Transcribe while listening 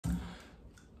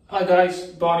Hi guys,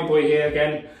 Barney Boy here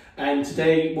again, and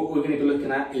today what we're going to be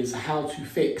looking at is how to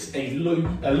fix a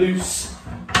loose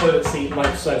toilet seat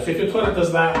like so. So if your toilet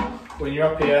does that when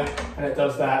you're up here and it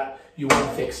does that, you want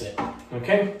to fix it,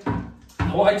 okay?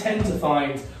 Now, what I tend to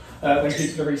find when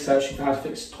people do research on how to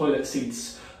fix toilet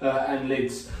seats and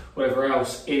lids, whatever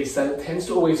else, is that it tends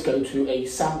to always go to a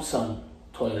Samsung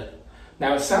toilet.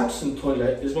 Now a Samsung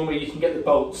toilet is one where you can get the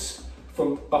bolts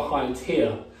from behind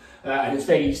here. And it's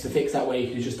very easy to fix that way.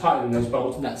 You can just tighten those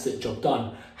bolts and that's it, job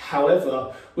done.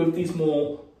 However, with these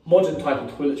more modern type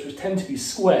of toilets, which tend to be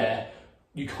square,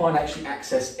 you can't actually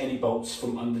access any bolts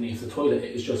from underneath the toilet.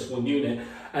 It is just one unit.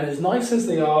 And as nice as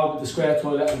they are with the square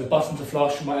toilet and the button to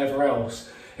flush and whatever else,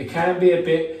 it can be a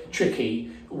bit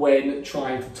tricky when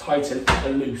trying to tighten a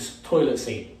loose toilet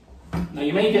seat. Now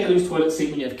you may get a loose toilet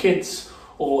seat when you have kids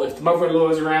or if the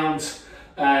mother-in-law is around,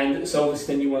 and so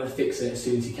obviously then you want to fix it as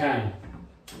soon as you can.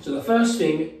 So the first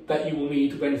thing that you will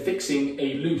need when fixing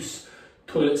a loose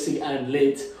toilet seat and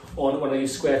lid on one of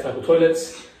these square type of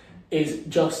toilets is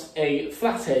just a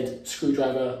flathead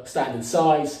screwdriver standard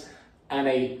size and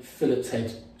a Phillips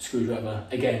head screwdriver,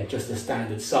 again just a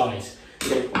standard size. You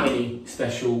don't have any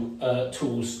special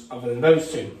tools other than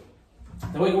those two.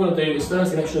 Now what you want to do is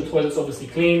firstly make sure the toilet's obviously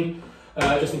clean,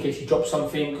 just in case you drop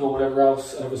something or whatever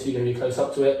else, and obviously you're going to be close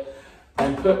up to it,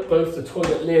 and put both the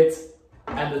toilet lid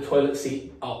and the toilet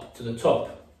seat up to the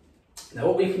top. Now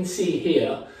what we can see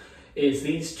here is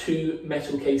these two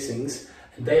metal casings,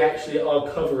 and they actually are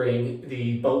covering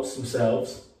the bolts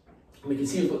themselves. We can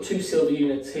see we've got two silver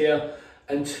units here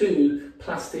and two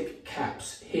plastic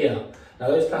caps here. Now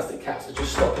those plastic caps are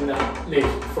just stopping that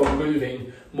lid from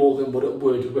moving more than what it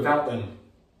would without them.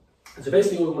 And so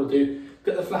basically what we want to do,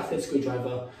 get the flathead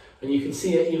screwdriver, and you can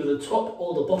see at either the top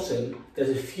or the bottom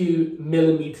there's a few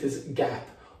millimeters gap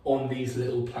on these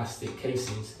little plastic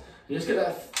casings. And just get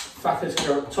that flathead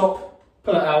screwdriver at the top,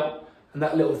 pull it out, and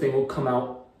that little thing will come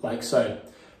out like so.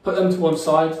 Put them to one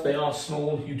side, they are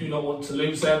small, you do not want to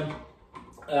lose them.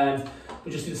 And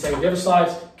we'll just do the same with the other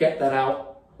side, get that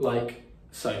out like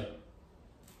so.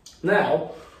 Now,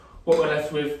 what we're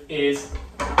left with is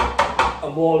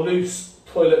a more loose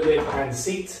toilet lid and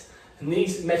seat. And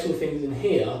these metal things in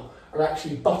here are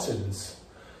actually buttons.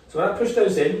 So when I push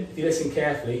those in, if you listen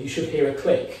carefully, you should hear a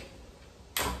click.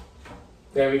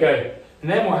 There we go.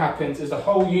 And then what happens is the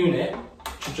whole unit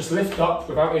should just lift up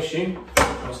without issue.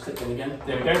 I'll just click them again.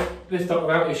 There we go. Lift up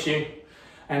without issue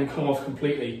and come off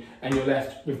completely. And you're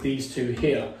left with these two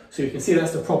here. So you can see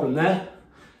that's the problem there.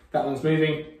 That one's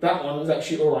moving. That one was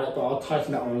actually all right, but I'll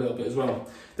tighten that one a little bit as well.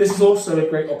 This is also a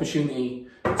great opportunity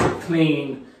to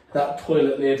clean that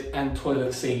toilet lid and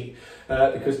toilet seat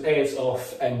because A, it's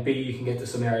off, and B, you can get to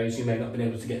some areas you may not have been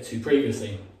able to get to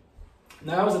previously.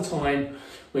 Now is the time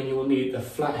when you will need the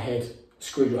flathead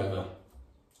screwdriver.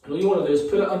 And all you want to do is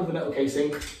put it under the metal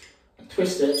casing and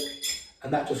twist it,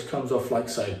 and that just comes off like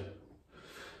so.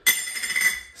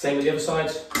 Same with the other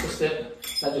side, twist it,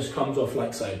 that just comes off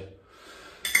like so.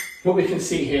 What we can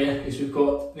see here is we've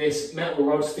got this metal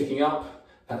rod sticking up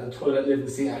that the toilet lid and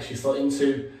seat actually slot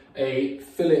into, a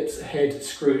Phillips head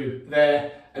screw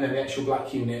there, and then the actual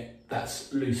black unit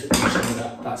that's loose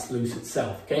that's loose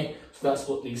itself, okay? So that's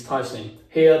what needs tightening.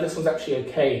 Here, this one's actually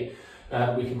okay.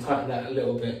 We can tighten that a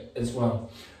little bit as well.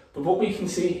 But what we can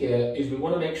see here is we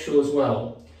want to make sure as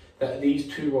well that these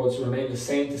two rods remain the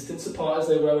same distance apart as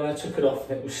they were when I took it off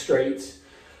and it was straight,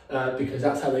 because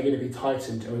that's how they're going to be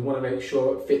tightened, and we want to make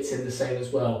sure it fits in the same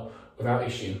as well without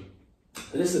issue.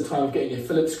 So this is the time of getting your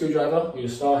Phillips screwdriver, or your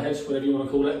star head, whatever you want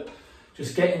to call it.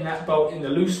 Just getting that bolt in the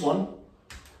loose one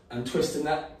and twisting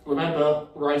that. Remember,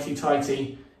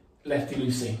 righty-tighty,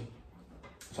 lefty-loosey.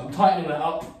 So I'm tightening that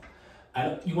up,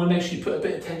 and you want to make sure you put a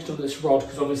bit of tension on this rod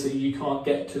because obviously you can't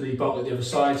get to the bolt at the other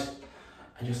side,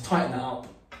 and just tighten that up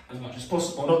as much as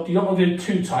possible. You don't want to do it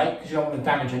too tight because you don't want to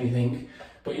damage anything,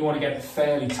 but you want to get it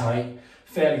fairly tight,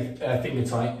 fairly finger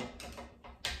tight,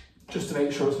 just to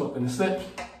make sure it's not going to slip.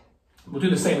 We'll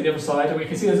do the same with the other side, and we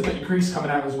can see there's a bit of grease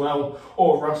coming out as well,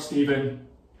 or rust even,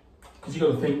 because you've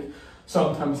got to think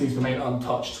sometimes these remain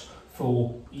untouched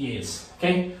for years.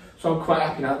 Okay, so I'm quite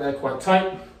happy now they're quite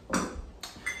tight.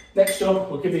 Next job,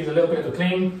 we'll give these a little bit of a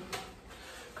clean,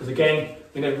 because again,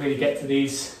 we never really get to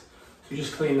these. So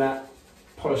just clean that,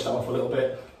 polish that off a little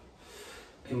bit,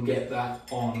 and get that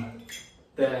on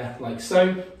there like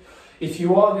so. If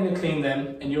you are going to clean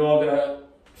them and you are going to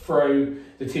throw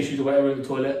the tissues or whatever in the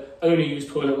toilet, only use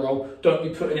toilet roll. Don't be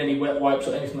putting any wet wipes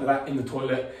or anything like that in the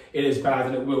toilet. It is bad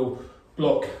and it will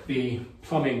block the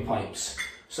plumbing pipes.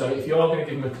 So if you are going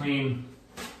to give them a clean,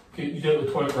 you do it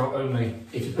with toilet roll only,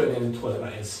 if you put it in the toilet,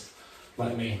 that is,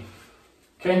 like me.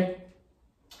 Okay,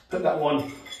 put that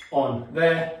one on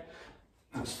there.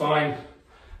 That's fine.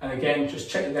 And again, just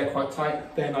check that they're quite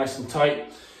tight. They're nice and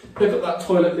tight. Pick up that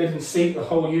toilet lid and seat, the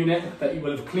whole unit that you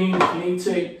will have cleaned if you need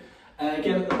to. And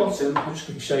again, at the bottom, I'm just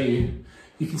going to show you.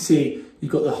 You can see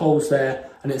you've got the holes there,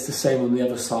 and it's the same on the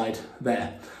other side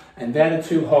there. And they're the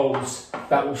two holes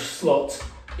that will slot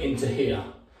into here.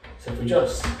 So if we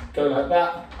just go like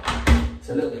that, it's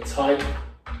a little bit tight.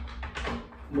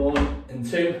 1 and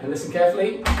 2, and listen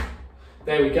carefully.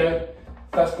 There we go.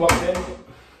 That's blocked in.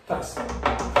 That's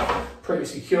pretty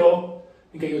secure.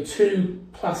 You get your 2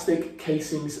 plastic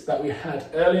casings that we had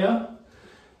earlier,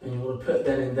 and you want to put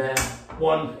them in there,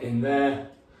 1 in there,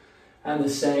 and the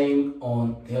same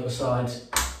on the other side,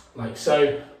 like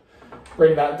so.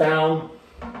 Bring that down.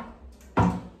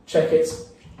 Check it's,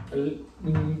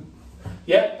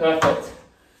 yeah, perfect.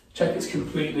 Check it's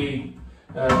completely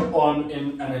on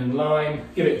and in line.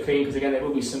 Give it a clean, because again there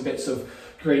will be some bits of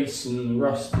grease and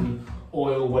rust and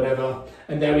oil, whatever.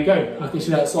 And there we go. I can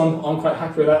see that's on. I'm quite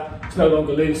happy with that. It's no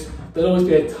longer loose. There'll always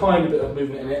be a tiny bit of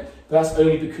movement in it, but that's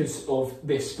only because of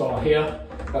this bar here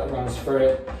that runs through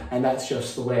it, and that's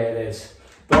just the way it is.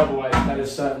 But otherwise, that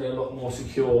is certainly a lot more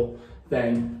secure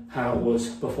than how it was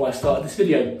before I started this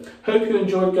video. Hope you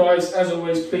enjoyed, guys. As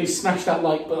always, please smash that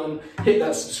like button, hit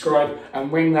that subscribe,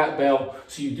 and ring that bell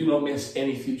so you do not miss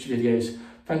any future videos.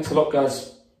 Thanks a lot,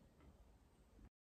 guys.